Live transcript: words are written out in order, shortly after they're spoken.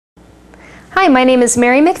Hi, my name is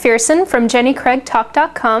Mary McPherson from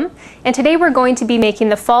JennyCraigTalk.com, and today we're going to be making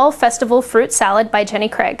the Fall Festival Fruit Salad by Jenny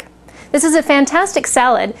Craig. This is a fantastic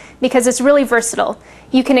salad because it's really versatile.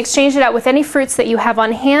 You can exchange it out with any fruits that you have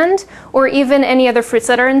on hand or even any other fruits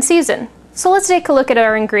that are in season. So let's take a look at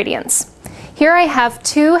our ingredients. Here I have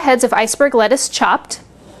 2 heads of iceberg lettuce chopped,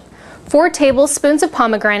 4 tablespoons of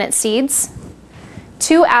pomegranate seeds,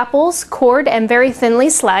 2 apples cored and very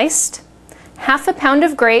thinly sliced, half a pound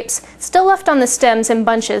of grapes, still left on the stems in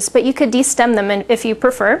bunches, but you could de-stem them if you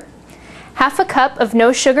prefer, half a cup of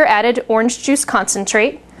no sugar added orange juice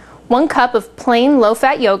concentrate, 1 cup of plain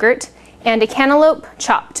low-fat yogurt, and a cantaloupe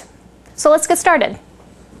chopped. So let's get started.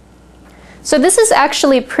 So this is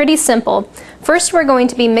actually pretty simple. First we're going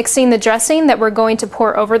to be mixing the dressing that we're going to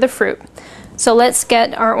pour over the fruit. So let's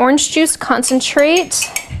get our orange juice concentrate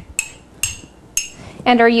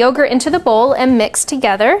and our yogurt into the bowl and mix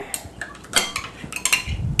together.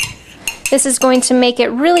 This is going to make it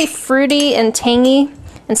really fruity and tangy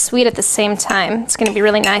and sweet at the same time. It's going to be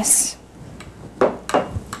really nice.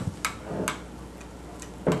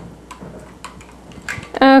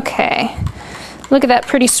 Okay, look at that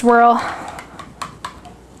pretty swirl.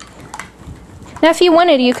 Now if you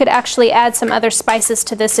wanted, you could actually add some other spices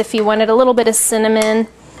to this if you wanted a little bit of cinnamon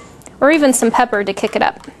or even some pepper to kick it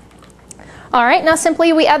up. Alright, now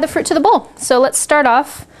simply we add the fruit to the bowl. So let's start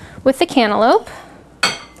off with the cantaloupe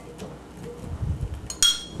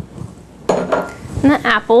and the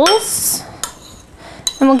apples,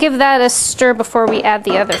 and we'll give that a stir before we add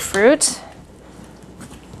the other fruit.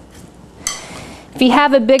 If you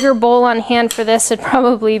have a bigger bowl on hand for this, it'd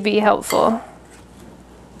probably be helpful.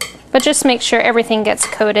 But just make sure everything gets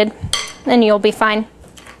coated and you'll be fine.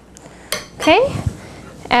 Okay,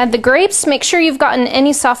 add the grapes. Make sure you've gotten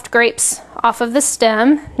any soft grapes off of the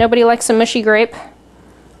stem. Nobody likes a mushy grape.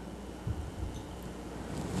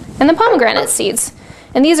 And the pomegranate seeds.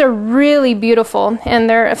 And these are really beautiful, and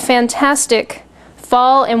they're a fantastic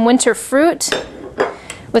fall and winter fruit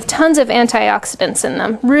with tons of antioxidants in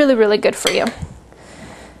them. Really, really good for you.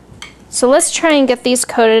 So let's try and get these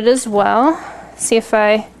coated as well. See if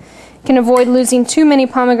I can avoid losing too many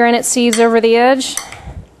pomegranate seeds over the edge.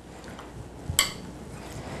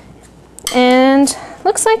 And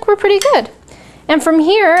looks like we're pretty good. And from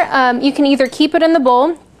here, you can either keep it in the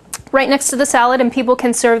bowl right next to the salad and people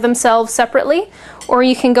can serve themselves separately, or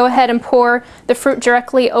you can go ahead and pour the fruit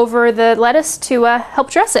directly over the lettuce to help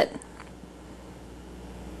dress it.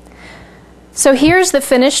 So here's the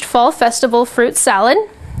finished Fall Festival fruit salad.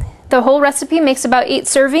 The whole recipe makes about 8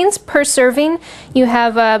 servings. Per serving you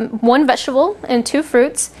have 1 vegetable and 2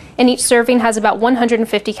 fruits, and each serving has about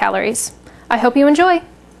 150 calories. I hope you enjoy.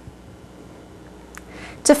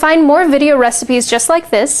 To find more video recipes just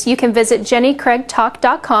like this, you can visit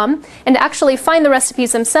JennyCraigTalk.com, and to actually find the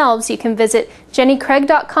recipes themselves, you can visit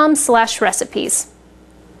JennyCraig.com/recipes.